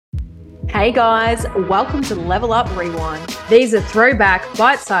Hey guys, welcome to Level Up Rewind. These are throwback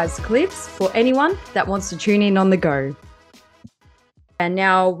bite-sized clips for anyone that wants to tune in on the go. And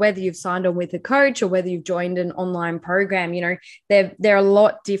now, whether you've signed on with a coach or whether you've joined an online program, they're a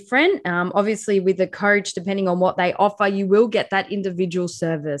lot different. Obviously, with a coach, depending on what they offer, you will get that individual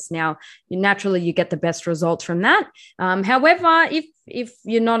service. Now, you get the best results from that. However, if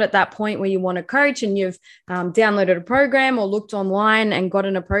you're not at that point where you want a coach and you've downloaded a program or looked online and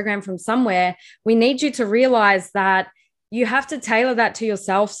gotten a program from somewhere, we need you to realize that you have to tailor that to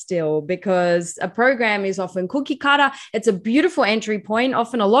yourself still, because a program is often cookie cutter. It's a beautiful entry point,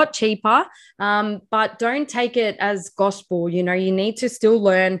 often a lot cheaper, but don't take it as gospel. You need to still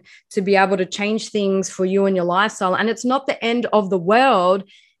learn to be able to change things for you and your lifestyle. And it's not the end of the world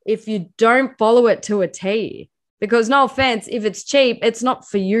if you don't follow it to a T. Because no offense, if it's cheap, it's not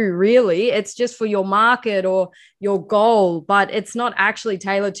for you really. It's just for your market or your goal, but it's not actually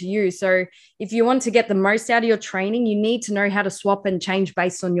tailored to you. So if you want to get the most out of your training, you need to know how to swap and change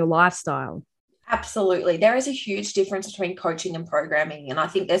based on your lifestyle. Absolutely. There is a huge difference between coaching and programming. And I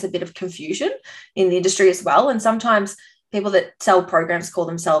think there's a bit of confusion in the industry as well. And sometimes people that sell programs call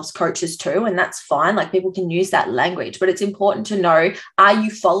themselves coaches too, and that's fine. Like, people can use that language, but it's important to know, are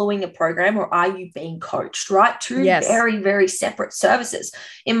you following a program or are you being coached, right? Two very, very separate services.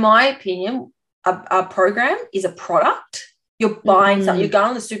 In my opinion, a program is a product. You're buying something. You're going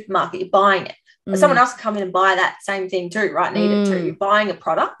to the supermarket, you're buying it. Someone else can come in and buy that same thing too, right? Need it too. You're buying a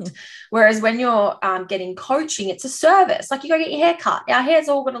product. Whereas when you're getting coaching, it's a service. Like, you go get your hair cut. Our hair's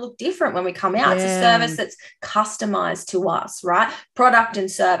all going to look different when we come out. It's a service that's customized to us, right? Product and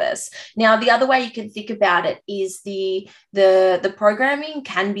service. Now, the other way you can think about it is the programming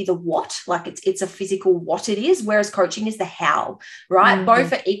can be the what, like it's a physical what it is, whereas coaching is the how, right?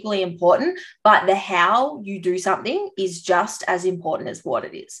 Both are equally important, but the how you do something is just as important as what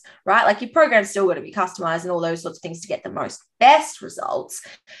it is, right? Like, your program's still got to be customized and all those sorts of things to get the best results.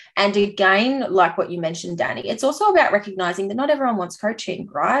 And again, like what you mentioned, Danny, it's also about recognizing that not everyone wants coaching,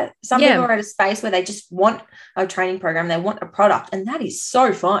 right? Some people are at a space where they just want a training program, they want a product, and that is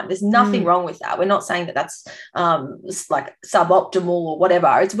so fine. There's nothing wrong with that. We're not saying that that's like suboptimal or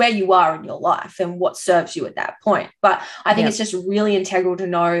whatever. It's where you are in your life and what serves you at that point. But I think it's just really integral to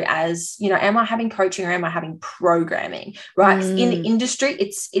know, as am I having coaching or am I having programming, right? In the industry,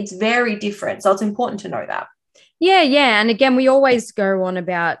 it's very different. So it's important to know that. Yeah. And again, we always go on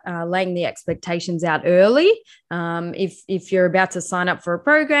about laying the expectations out early. If you're about to sign up for a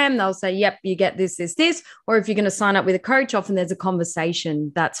program, they'll say, yep, you get this. Or if you're going to sign up with a coach, often there's a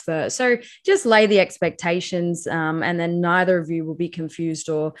conversation that's first. So just lay the expectations, and then neither of you will be confused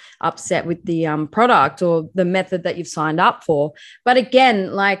or upset with the product or the method that you've signed up for. But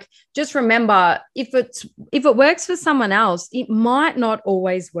again, just remember, if it works for someone else, it might not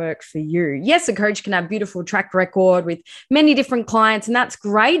always work for you. Yes, a coach can have beautiful track record with many different clients, and that's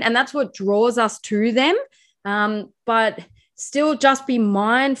great. And that's what draws us to them. But still, just be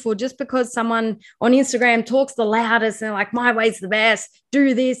mindful, just because someone on Instagram talks the loudest and like, my way's the best,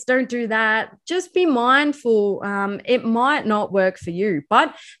 do this, don't do that. Just be mindful. It might not work for you,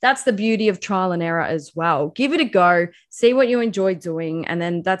 but that's the beauty of trial and error as well. Give it a go, see what you enjoy doing. And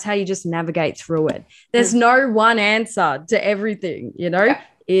then that's how you just navigate through it. There's no one answer to everything,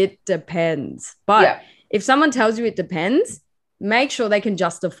 It depends. But if someone tells you it depends, make sure they can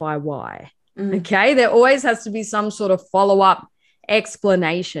justify why. Okay. There always has to be some sort of follow-up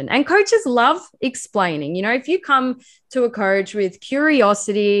explanation. And coaches love explaining. If you come to a coach with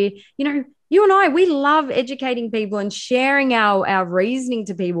curiosity, you and I, we love educating people and sharing our reasoning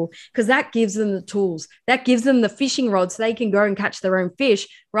to people, because that gives them the tools, that gives them the fishing rod so they can go and catch their own fish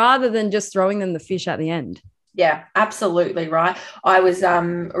rather than just throwing them the fish at the end. Yeah, absolutely right. I was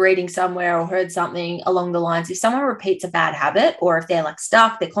reading somewhere or heard something along the lines, if someone repeats a bad habit, or if they're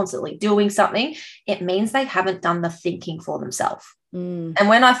stuck, they're constantly doing something, it means they haven't done the thinking for themselves. And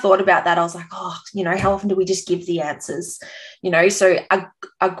when I thought about that, I was like, how often do we just give the answers? So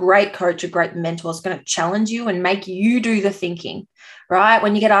a great coach, a great mentor is going to challenge you and make you do the thinking, right?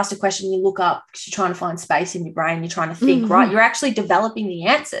 When you get asked a question, you look up because you're trying to find space in your brain, you're trying to think, right? You're actually developing the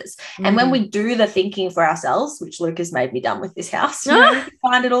answers. And when we do the thinking for ourselves, which Luke has made me done with this house, you can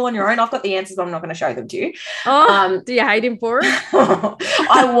find it all on your own. I've got the answers, but I'm not going to show them to you. Do you hate him for it?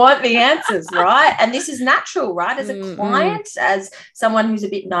 I want the answers, right? And this is natural, right? As a client, as someone who's a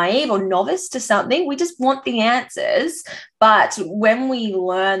bit naive or novice to something, we just want the answers. But when we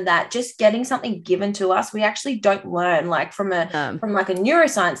learn that just getting something given to us, we actually don't learn, like from like a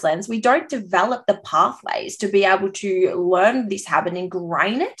neuroscience lens, we don't develop the pathways to be able to learn this habit and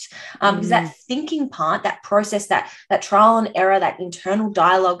ingrain it. Because that thinking part, that process, that trial and error, that internal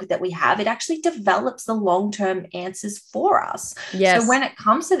dialogue that we have, it actually develops the long-term answers for us. Yes. So when it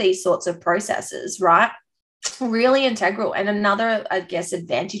comes to these sorts of processes, right, really integral. And another, I guess,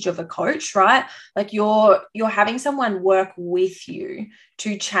 advantage of a coach, right, like you're having someone work with you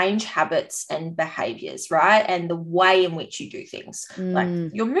to change habits and behaviors, right, and the way in which you do things, like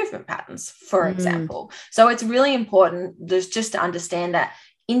your movement patterns, for example. So it's really important just to understand that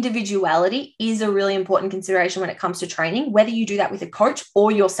individuality is a really important consideration when it comes to training, whether you do that with a coach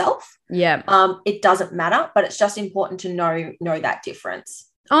or yourself. It doesn't matter, but it's just important to know that difference.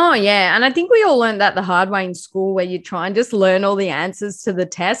 Oh, yeah. And I think we all learned that the hard way in school, where you try and just learn all the answers to the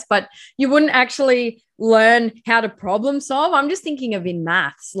test, but you wouldn't actually learn how to problem solve. I'm just thinking of in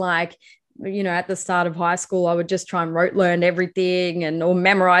maths, like, you know, at the start of high school, I would just try and rote learn everything or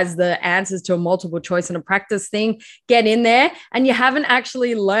memorize the answers to a multiple choice and a practice thing, get in there, and you haven't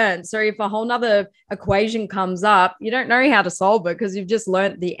actually learned. So if a whole nother equation comes up, you don't know how to solve it because you've just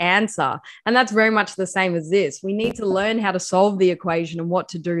learned the answer. And that's very much the same as this. We need to learn how to solve the equation and what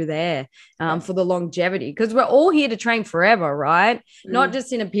to do there for the longevity, because we're all here to train forever, right? Not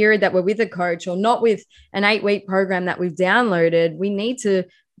just in a period that we're with a coach or not with an 8-week program that we've downloaded. We need to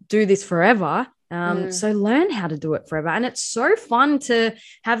do this forever. So learn how to do it forever. And it's so fun to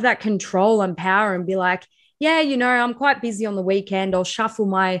have that control and power and be like, yeah, you know, I'm quite busy on the weekend. I'll shuffle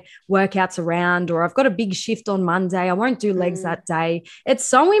my workouts around, or I've got a big shift on Monday. I won't do legs that day. It's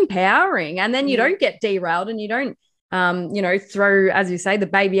so empowering. And then you don't get derailed and you don't, you know, throw, as you say, the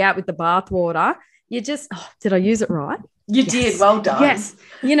baby out with the bathwater. You just, did I use it right? You did. Well done. Yes.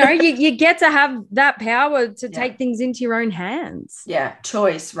 You know, you get to have that power to take things into your own hands. Yeah.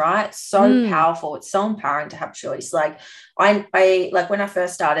 Choice, right? So powerful. It's so empowering to have choice. Like I like when I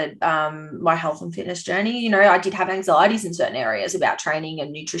first started my health and fitness journey, you know, I did have anxieties in certain areas about training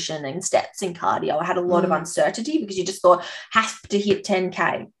and nutrition and steps and cardio. I had a lot of uncertainty because you just thought, have to hit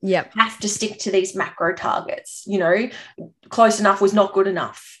 10K. Yep. Have to stick to these macro targets, you know, close enough was not good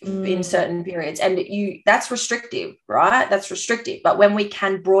enough in certain periods. And that's restrictive, right? That's restrictive. But when we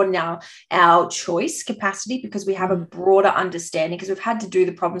can broaden our choice capacity, because we have a broader understanding, because we've had to do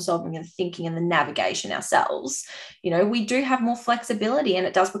the problem solving and thinking and the navigation ourselves, you know, we do have more flexibility and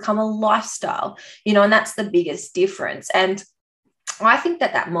it does become a lifestyle, you know, and that's the biggest difference. And I think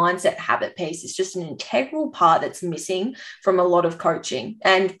that mindset habit piece is just an integral part that's missing from a lot of coaching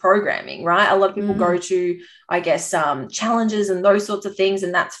and programming, right? A lot of people go to, I guess, challenges and those sorts of things,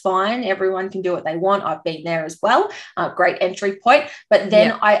 and that's fine. Everyone can do what they want. I've been there as well. Great entry point. But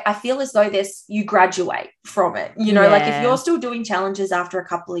then I feel as though you graduate from it. You know, like if you're still doing challenges after a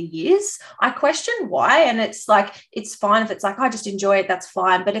couple of years, I question why. And it's like, it's fine if it's like, I just enjoy it, that's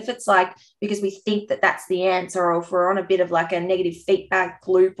fine. But if it's like, because we think that that's the answer, or if we're on a bit of like a negative feedback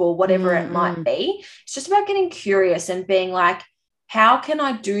loop or whatever it might be, it's just about getting curious and being like, how can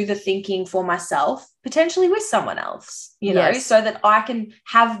I do the thinking for myself, potentially with someone else, you know, so that I can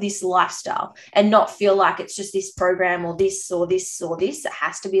have this lifestyle and not feel like it's just this program or this or this or this. It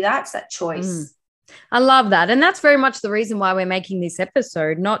has to be that. It's that choice. I love that. And that's very much the reason why we're making this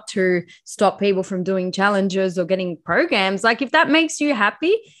episode, not to stop people from doing challenges or getting programs. Like if that makes you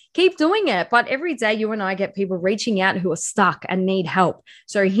happy, keep doing it. But every day you and I get people reaching out who are stuck and need help.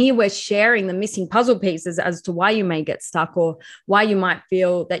 So here we're sharing the missing puzzle pieces as to why you may get stuck or why you might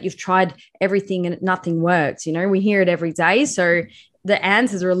feel that you've tried everything and nothing works. You know, we hear it every day. So the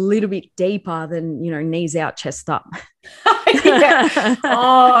answers are a little bit deeper than, you know, knees out, chest up. Yeah.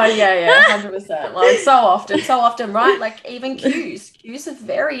 Oh, yeah, 100%. Like so often, right? Like even cues are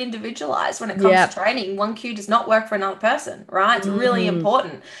very individualized when it comes to training. One cue does not work for another person, right? It's really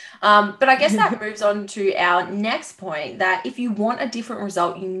important. But I guess that moves on to our next point, that if you want a different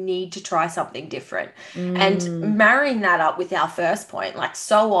result, you need to try something different. And marrying that up with our first point, like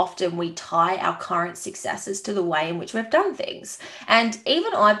so often we tie our current successes to the way in which we've done things. And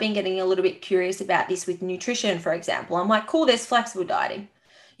even I've been getting a little bit curious about this with nutrition, for example. I'm like, cool, there's flexible dieting,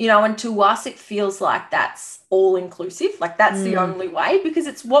 you know, and to us, it feels like that's all inclusive. Like that's the only way, because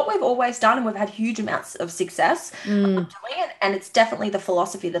it's what we've always done and we've had huge amounts of success doing it. And it's definitely the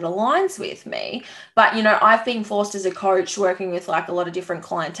philosophy that aligns with me. But, you know, I've been forced as a coach working with like a lot of different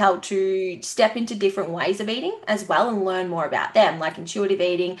clientele to step into different ways of eating as well and learn more about them, like intuitive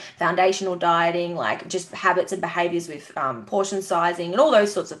eating, foundational dieting, like just habits and behaviors with portion sizing and all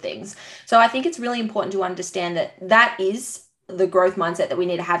those sorts of things. So I think it's really important to understand that is the growth mindset that we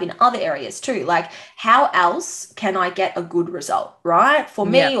need to have in other areas too. Like, how else can I get a good result, right? For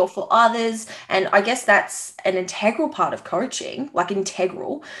me or for others. And I guess that's an integral part of coaching, like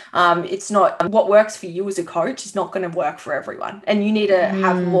integral. It's not what works for you as a coach is not going to work for everyone. And you need to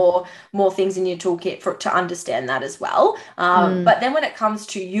have more things in your toolkit to understand that as well. But then when it comes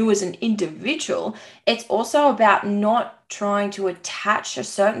to you as an individual, it's also about not trying to attach a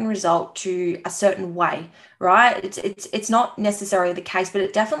certain result to a certain way, right? It's not necessarily the case, but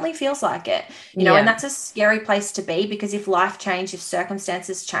it definitely feels like it, you know, and that's a scary place to be, because if life change, if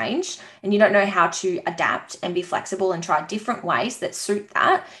circumstances change and you don't know how to adapt and be flexible and try different ways that suit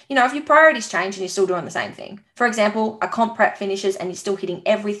that, you know, if your priorities change and you're still doing the same thing. For example, a comp prep finishes and you're still hitting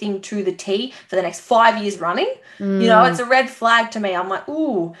everything to the T for the next 5 years running, you know, it's a red flag to me. I'm like,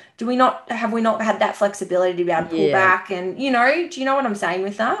 ooh, have we not had that flexibility to be able to pull back? And, you know, do you know what I'm saying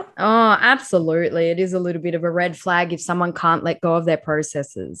with that? Oh, absolutely. It is a little bit of a red flag if someone can't let go of their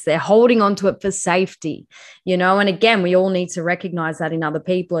processes. They're holding on to it for safety, you know, and again, we all need to recognize that in other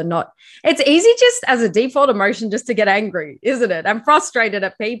people and not, it's easy just as a default emotion just to get angry, isn't it? I'm frustrated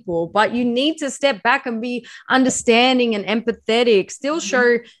at people, but you need to step back and be understanding and empathetic, still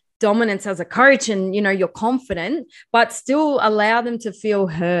show dominance as a coach and, you know, you're confident, but still allow them to feel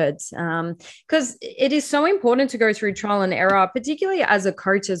heard. Because it is so important to go through trial and error, particularly as a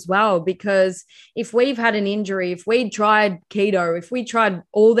coach as well, because if we've had an injury, if we tried keto, if we tried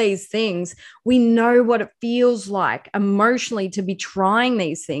all these things, we know what it feels like emotionally to be trying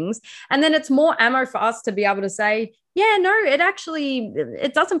these things. And then it's more ammo for us to be able to say, yeah, no,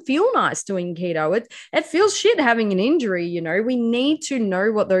 it doesn't feel nice doing keto. It feels shit having an injury, you know. We need to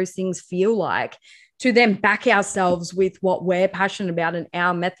know what those things feel like to then back ourselves with what we're passionate about and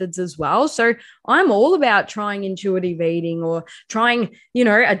our methods as well. So I'm all about trying intuitive eating or trying, you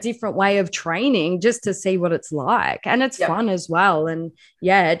know, a different way of training just to see what it's like. And it's fun as well. And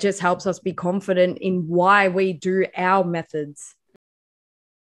yeah, it just helps us be confident in why we do our methods.